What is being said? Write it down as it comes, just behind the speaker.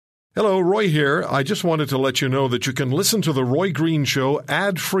Hello, Roy here. I just wanted to let you know that you can listen to The Roy Green Show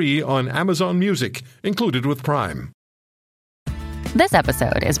ad-free on Amazon Music, included with Prime. This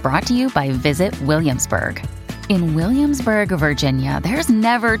episode is brought to you by Visit Williamsburg. In Williamsburg, Virginia, there's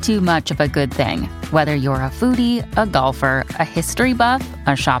never too much of a good thing. Whether you're a foodie, a golfer, a history buff,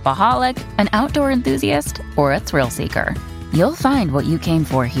 a shopaholic, an outdoor enthusiast, or a thrill seeker, you'll find what you came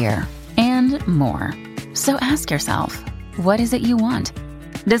for here and more. So ask yourself, what is it you want?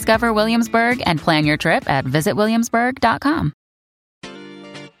 Discover Williamsburg and plan your trip at visitwilliamsburg.com.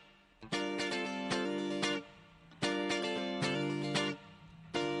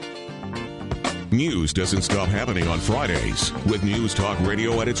 News doesn't stop happening on Fridays. With News Talk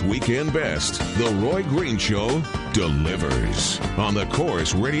Radio at its weekend best, The Roy Green Show delivers on the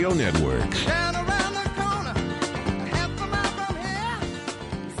Chorus Radio Network.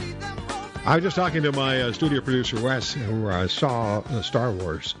 I was just talking to my studio producer, Wes, who saw Star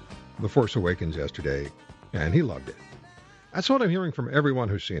Wars The Force Awakens yesterday, and he loved it. That's what I'm hearing from everyone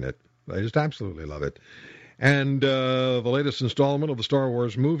who's seen it. They just absolutely love it. And the latest installment of the Star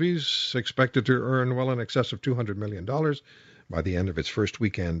Wars movies expected to earn well in excess of $200 million by the end of its first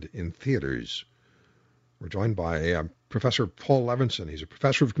weekend in theaters. We're joined by Professor Paul Levinson. He's a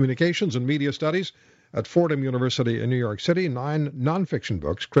professor of communications and media studies at Fordham University in New York City. 9 nonfiction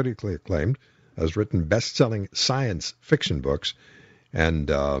books, critically acclaimed, has written best-selling science fiction books.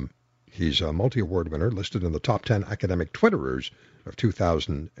 And he's a multi-award winner, listed in the top 10 academic Twitterers of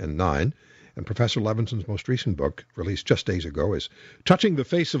 2009. And Professor Levinson's most recent book, released just days ago, is Touching the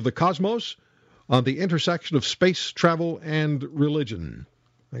Face of the Cosmos on the Intersection of Space Travel and Religion.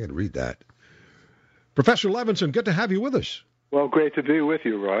 I got to read that. Professor Levinson, good to have you with us. Well, great to be with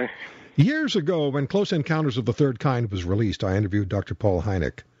you, Roy. Years ago, when Close Encounters of the Third Kind was released, I interviewed Dr. Paul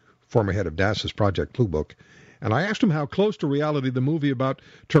Hynek, former head of NASA's Project Blue Book, and I asked him how close to reality the movie about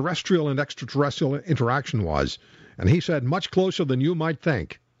terrestrial and extraterrestrial interaction was, and he said, much closer than you might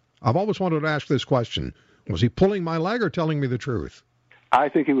think. I've always wanted to ask this question. Was he pulling my leg or telling me the truth? I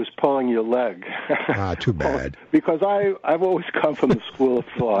think he was pulling your leg. Too bad. Because I've always come from the school of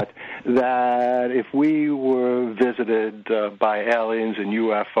thought that if we were visited by aliens and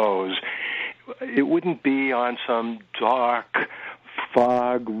UFOs, it wouldn't be on some dark,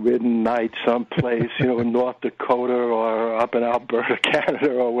 fog-ridden night someplace, in North Dakota or up in Alberta,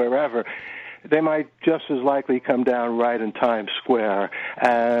 Canada, or wherever. They might just as likely come down right in Times Square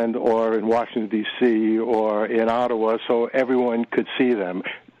or in Washington, D.C., or in Ottawa, so everyone could see them.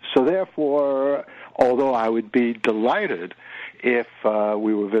 So therefore, although I would be delighted if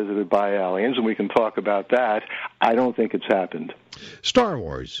we were visited by aliens, and we can talk about that, I don't think it's happened. Star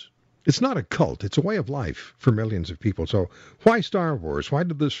Wars. It's not a cult. It's a way of life for millions of people. So why Star Wars? Why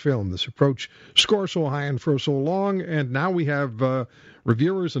did this film, this approach, score so high and for so long? And now we have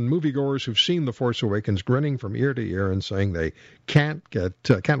reviewers and moviegoers who've seen The Force Awakens grinning from ear to ear and saying they can't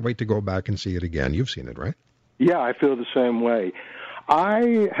wait to go back and see it again. You've seen it, right? Yeah, I feel the same way.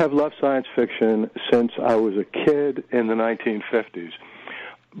 I have loved science fiction since I was a kid in the 1950s.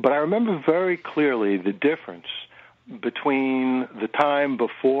 But I remember very clearly the difference between the time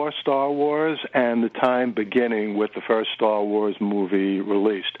before Star Wars and the time beginning with the first Star Wars movie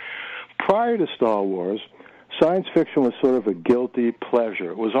released. Prior to Star Wars, science fiction was sort of a guilty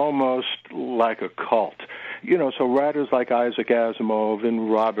pleasure. It was almost like a cult. So writers like Isaac Asimov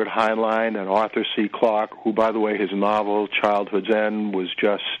and Robert Heinlein and Arthur C. Clarke, who, by the way, his novel Childhood's End was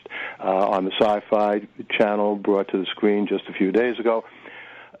just on the Sci-Fi Channel, brought to the screen just a few days ago.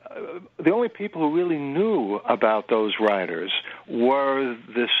 The only people who really knew about those writers were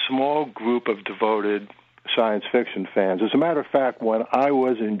this small group of devoted science fiction fans. As a matter of fact, when I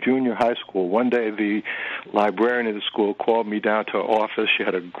was in junior high school, one day the librarian of the school called me down to her office. She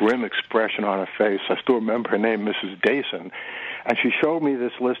had a grim expression on her face. I still remember her name, Mrs. Dayson. And she showed me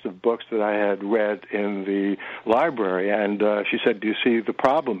this list of books that I had read in the library, and she said, do you see the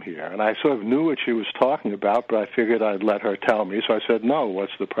problem here? And I sort of knew what she was talking about, but I figured I'd let her tell me. So I said, no,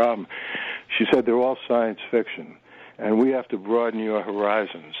 what's the problem? She said, they're all science fiction, and we have to broaden your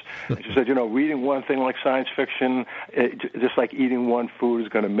horizons. And she said, reading one thing like science fiction, just like eating one food is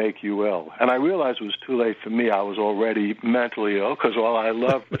going to make you ill. And I realized it was too late for me. I was already mentally ill because all I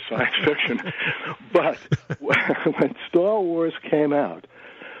loved was science fiction. But when Star Wars came out,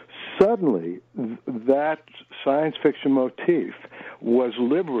 suddenly that science fiction motif was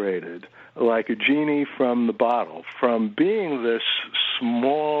liberated like a genie from the bottle, from being this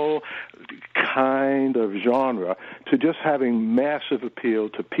small kind of genre to just having massive appeal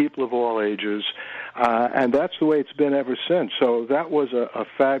to people of all ages. And that's the way it's been ever since. So that was a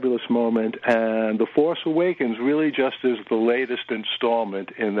fabulous moment, and The Force Awakens really just is the latest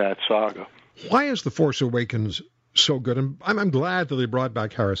installment in that saga. Why is The Force Awakens so good? And I'm glad that they brought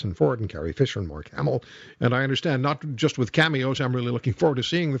back Harrison Ford and Carrie Fisher and Mark Hamill. And I understand, not just with cameos, I'm really looking forward to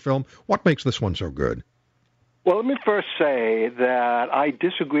seeing the film. What makes this one so good? Well, let me first say that I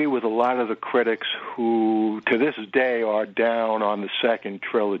disagree with a lot of the critics who, to this day, are down on the second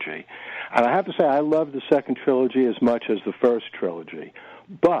trilogy. And I have to say, I love the second trilogy as much as the first trilogy.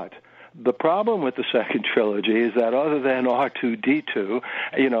 But the problem with the second trilogy is that other than R2-D2,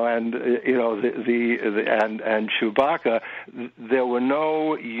 and Chewbacca, there were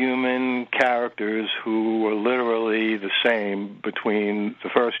no human characters who were literally the same between the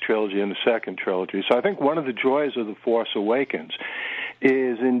first trilogy and the second trilogy. So I think one of the joys of The Force Awakens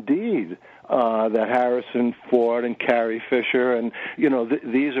is indeed that Harrison Ford and Carrie Fisher and,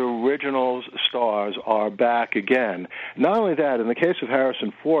 these original stars are back again. Not only that, in the case of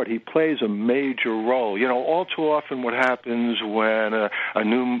Harrison Ford, he plays a major role. All too often what happens when a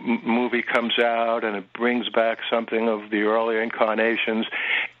new movie comes out and it brings back something of the earlier incarnations,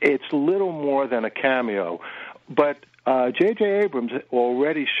 it's little more than a cameo. But J.J. Abrams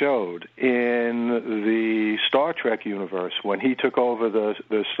already showed in the Star Trek universe, when he took over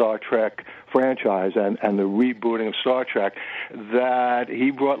the Star Trek franchise and the rebooting of Star Trek, that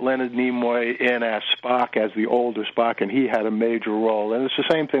he brought Leonard Nimoy in as Spock, as the older Spock, and he had a major role. And it's the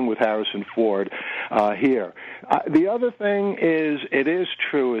same thing with Harrison Ford here. The other thing is, it is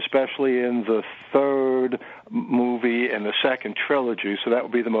true, especially in the third movie and the second trilogy, so that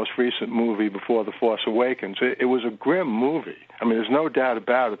would be the most recent movie before The Force Awakens. It was a grim movie. I mean, there's no doubt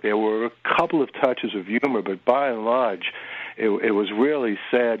about it. There were a couple of touches of humor, but by and large, it was really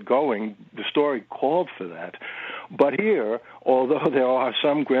sad going. The story called for that. But here, although there are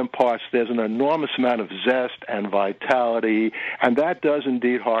some grim parts, there's an enormous amount of zest and vitality, and that does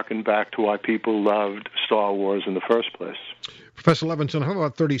indeed harken back to why people loved Star Wars in the first place. Professor Levinson, how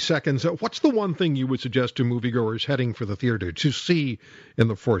about 30 seconds? What's the one thing you would suggest to moviegoers heading for the theater to see in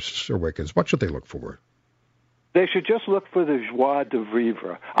The Force Awakens? What should they look for? They should just look for the joie de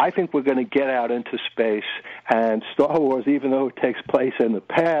vivre. I think we're going to get out into space, and Star Wars, even though it takes place in the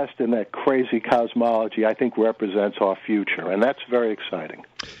past in that crazy cosmology, I think represents our future, and that's very exciting.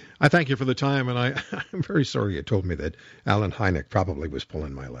 I thank you for the time, and I'm very sorry you told me that Alan Hynek probably was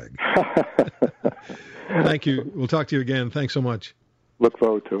pulling my leg. Thank you. We'll talk to you again. Thanks so much. Look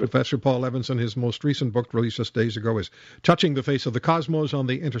forward to it. Professor Paul Levinson, his most recent book released just days ago is Touching the Face of the Cosmos on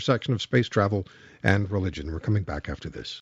the Intersection of Space Travel and Religion. We're coming back after this.